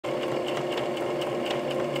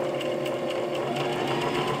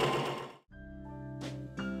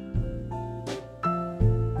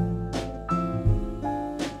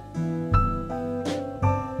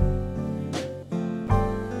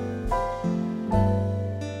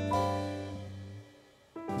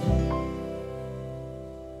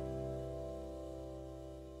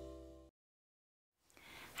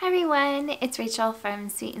everyone, it's Rachel from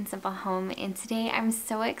Sweet and Simple Home, and today I'm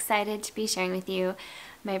so excited to be sharing with you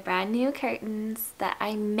my brand new curtains that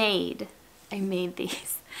I made. I made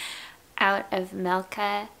these out of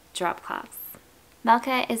Melka drop cloths.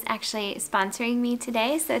 Melka is actually sponsoring me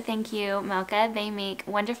today, so thank you, Melka. They make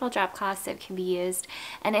wonderful drop cloths that can be used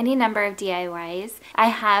in any number of DIYs. I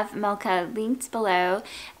have Melka linked below,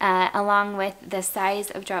 along with the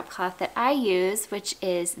size of drop cloth that I use, which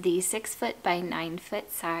is the 6 foot by 9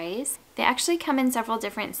 foot size. They actually come in several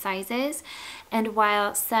different sizes, and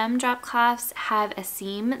while some drop cloths have a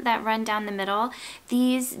seam that run down the middle,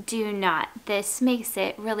 these do not. This makes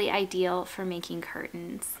it really ideal for making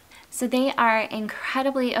curtains. So they are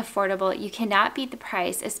incredibly affordable. You cannot beat the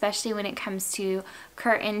price, especially when it comes to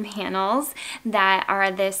curtain panels that are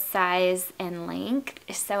this size and length.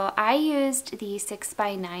 So I used the 6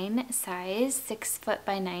 by 9 size, 6 foot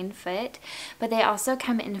by 9 foot, but they also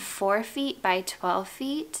come in 4 feet by 12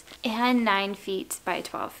 feet and 9 feet by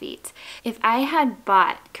 12 feet. If I had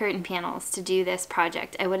bought curtain panels to do this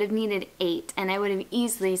project, I would have needed 8, and I would have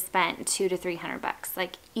easily spent $200 to $300,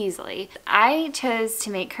 like easily. I chose to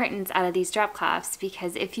make curtains out of these drop cloths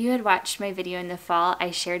because if you had watched my video in the fall,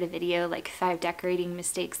 I shared a video like 5 decorating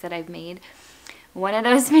mistakes that I've made. One of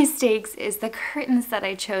those mistakes is the curtains that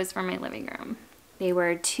I chose for my living room. They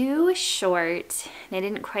were too short. They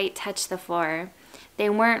didn't quite touch the floor. They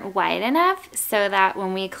weren't wide enough so that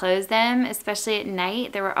when we closed them, especially at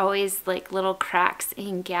night, there were always like little cracks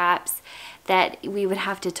and gaps that we would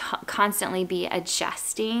have to constantly be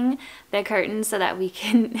adjusting the curtains so that we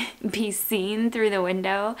can be seen through the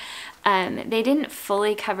window. They didn't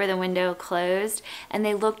fully cover the window closed, and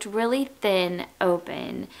they looked really thin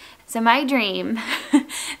open. So my dream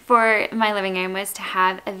for my living room was to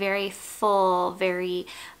have a very full, very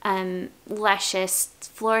luscious,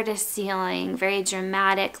 floor-to-ceiling, very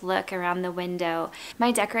dramatic look around the window.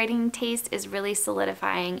 My decorating taste is really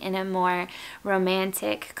solidifying in a more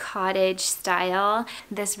romantic cottage style.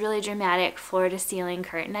 This really dramatic floor-to-ceiling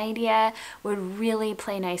curtain idea would really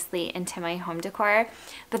play nicely into my home decor.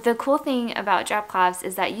 But the cool thing about drop cloths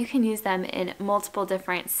is that you can use them in multiple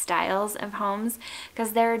different styles of homes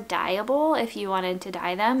because they're dyeable if you wanted to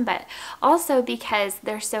dye them, but also because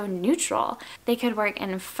they're so neutral. They could work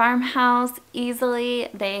in a farmhouse easily.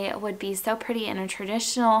 They would be so pretty in a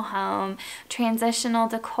traditional home, transitional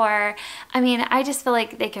decor. I mean, I just feel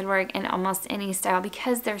like they could work in almost any style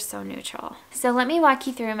because they're so neutral. So let me walk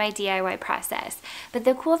you through my DIY process. But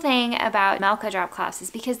the cool thing about Melka drop cloths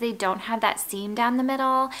is because they don't have that seam down the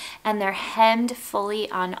middle and they're hemmed fully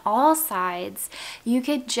on all sides, you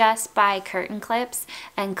could just buy curtain clips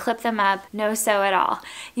and clip them up, no sew at all.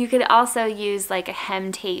 You could also use like a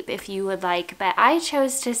hem tape if you would like, but I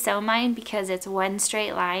chose to sew mine because it's one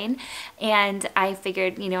straight line, and I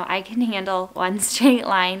figured, you know, I can handle one straight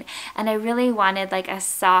line, and I really wanted like a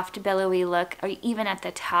soft billowy look or even at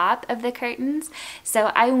the top of the curtains,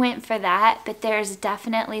 so I went for that. But there's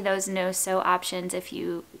definitely those no sew options if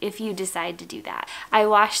you decide to do that. I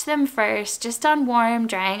washed them first just on warm,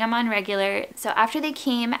 drying them on regular. So after they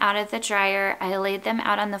came out of the dryer, I laid them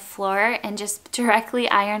out on the floor and just directly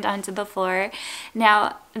ironed onto the floor.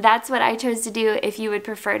 Now that's what I chose to do. If you would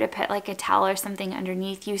prefer to put like a towel or something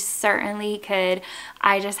underneath, you certainly could.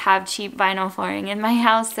 I just have cheap vinyl flooring in my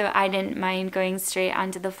house, so I didn't mind going straight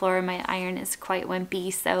onto the floor. My iron is quite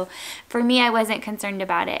wimpy, so for me, I wasn't concerned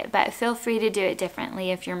about it, but feel free to do it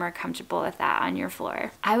differently if you're more comfortable with that on your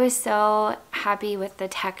floor. I was so happy with the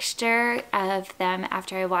texture of them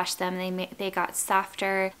after I washed them. They got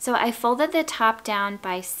softer. So I folded the top down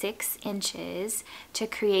by 6 inches to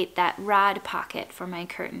create that rod pocket for my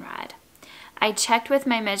curtain rod. I checked with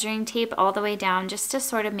my measuring tape all the way down just to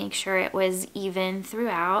sort of make sure it was even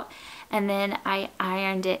throughout, and then I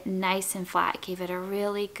ironed it nice and flat, gave it a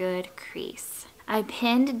really good crease. I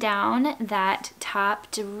pinned down that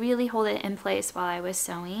top to really hold it in place while I was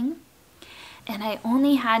sewing, and I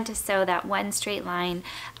only had to sew that one straight line.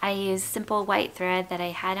 I used simple white thread that I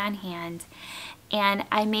had on hand, and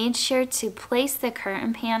I made sure to place the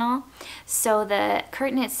curtain panel so the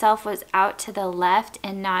curtain itself was out to the left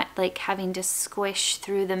and not like having to squish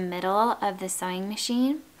through the middle of the sewing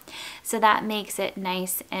machine. So that makes it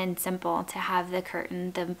nice and simple to have the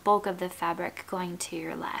curtain, the bulk of the fabric, going to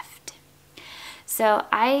your left. So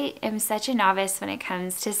I am such a novice when it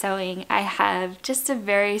comes to sewing. I have just a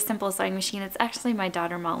very simple sewing machine. It's actually my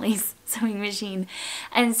daughter Molly's sewing machine.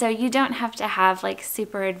 And so you don't have to have like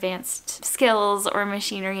super advanced skills or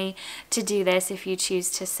machinery to do this if you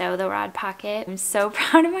choose to sew the rod pocket. I'm so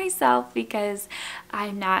proud of myself because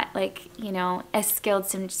I'm not like, you know, a skilled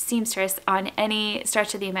seamstress on any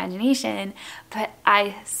stretch of the imagination, but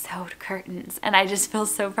I sewed curtains and I just feel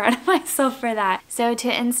so proud of myself for that. So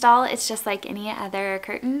to install, it's just like any other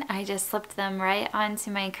curtain. I just slipped them right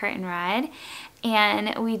onto my curtain rod.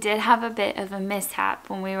 And we did have a bit of a mishap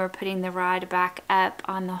when we were putting the rod back up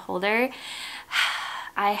on the holder.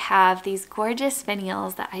 I have these gorgeous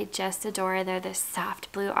finials that I just adore. They're this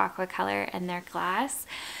soft blue aqua color and they're glass.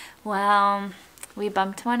 Well, we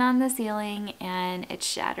bumped one on the ceiling and it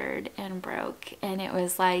shattered and broke, and it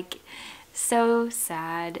was like so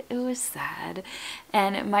sad. It was sad.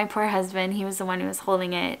 And my poor husband, he was the one who was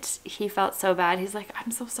holding it. He felt so bad. He's like,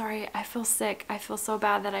 I'm so sorry. I feel sick. I feel so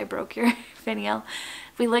bad that I broke your finial.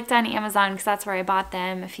 We looked on Amazon because that's where I bought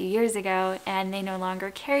them a few years ago, and they no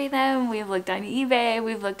longer carry them. We've looked on eBay.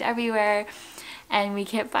 We've looked everywhere, and we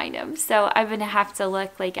can't find them. So I'm gonna have to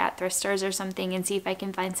look like at thrift stores or something and see if I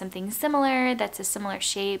can find something similar that's a similar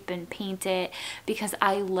shape and paint it, because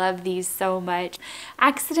I love these so much.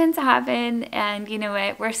 Accidents happen, and you know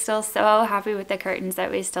what? We're still so happy with the curtains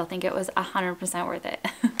that we still think it was 100% worth it.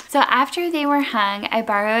 So after they were hung, I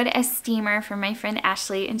borrowed a steamer from my friend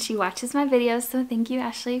Ashley, and she watches my videos, so thank you,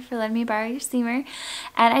 Ashley, for letting me borrow your steamer.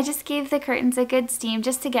 And I just gave the curtains a good steam,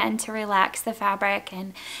 just again to relax the fabric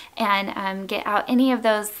and get out any of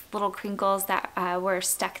those little crinkles that were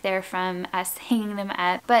stuck there from us hanging them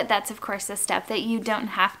up. But that's of course a step that you don't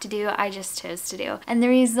have to do. I just chose to do. And the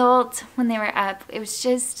result when they were up, it was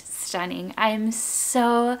just stunning. I am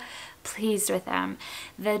so pleased with them.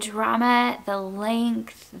 The drama, the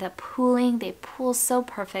length, the pooling, they pool so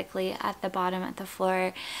perfectly at the bottom of the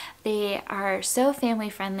floor. They are so family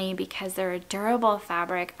friendly because they're a durable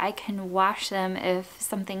fabric. I can wash them if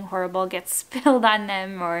something horrible gets spilled on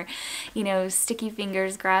them, or, you know, sticky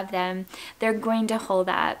fingers grab them. They're going to hold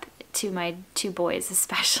up to my two boys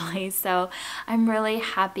especially. So I'm really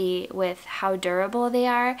happy with how durable they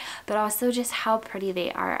are, but also just how pretty they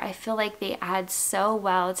are. I feel like they add so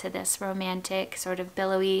well to this romantic, sort of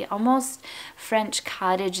billowy, almost French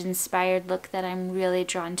cottage inspired look that I'm really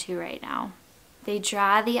drawn to right now. They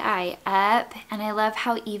draw the eye up, and I love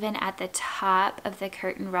how even at the top of the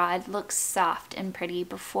curtain rod looks soft and pretty.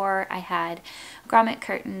 Before I had grommet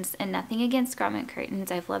curtains, and nothing against grommet curtains,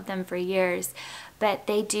 I've loved them for years, but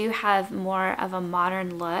they do have more of a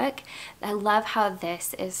modern look. I love how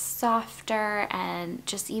this is softer and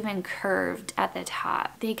just even curved at the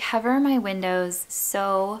top. They cover my windows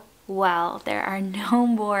so well. There are no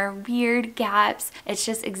more weird gaps. It's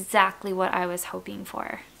just exactly what I was hoping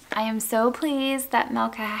for. I am so pleased that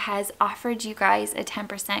Milka has offered you guys a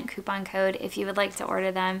 10% coupon code if you would like to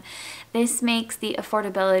order them. This makes the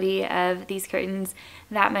affordability of these curtains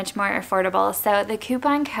that much more affordable. So the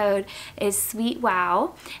coupon code is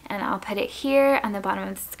SWEETWOW, and I'll put it here on the bottom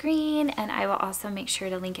of the screen, and I will also make sure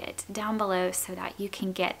to link it down below so that you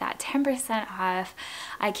can get that 10% off.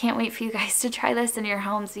 I can't wait for you guys to try this in your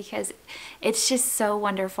homes because it's just so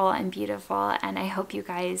wonderful and beautiful, and I hope you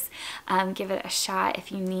guys give it a shot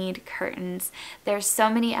if you need curtains. There's so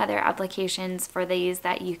many other applications for these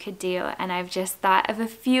that you could do, and I've just thought of a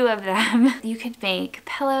few of them. You could make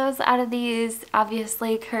pillows out of these,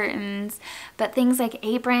 obviously curtains, but things like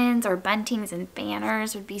aprons or buntings and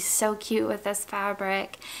banners would be so cute with this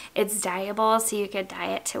fabric. It's dyeable, so you could dye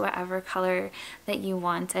it to whatever color that you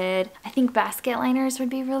wanted. I think basket liners would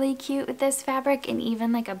be really cute with this fabric, and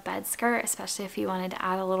even like a bed skirt, especially if you wanted to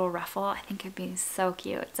add a little ruffle. I think it'd be so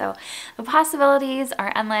cute. So the possibilities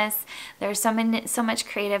are endless. There's so much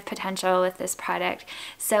creative potential with this product.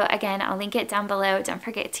 So again, I'll link it down below. Don't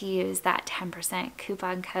forget to use that 10%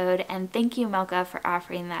 coupon code, and thank you, Milka, for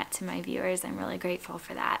offering that to my viewers. I'm really grateful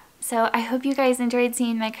for that. So I hope you guys enjoyed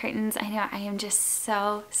seeing my curtains. I know I am just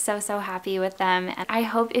so happy with them. And I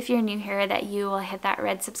hope if you're new here that you will hit that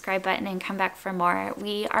red subscribe button and come back for more.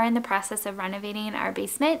 We are in the process of renovating our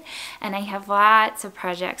basement, and I have lots of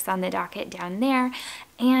projects on the docket down there.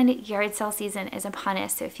 And yard sale season is upon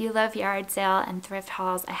us. So if you love yard sale and thrift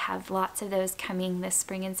hauls, I have lots of those coming this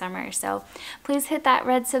spring and summer. So please hit that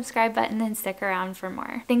red subscribe button and stick around for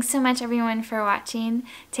more. Thanks so much everyone for watching.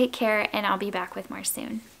 Take care, and I'll be back with more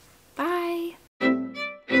soon.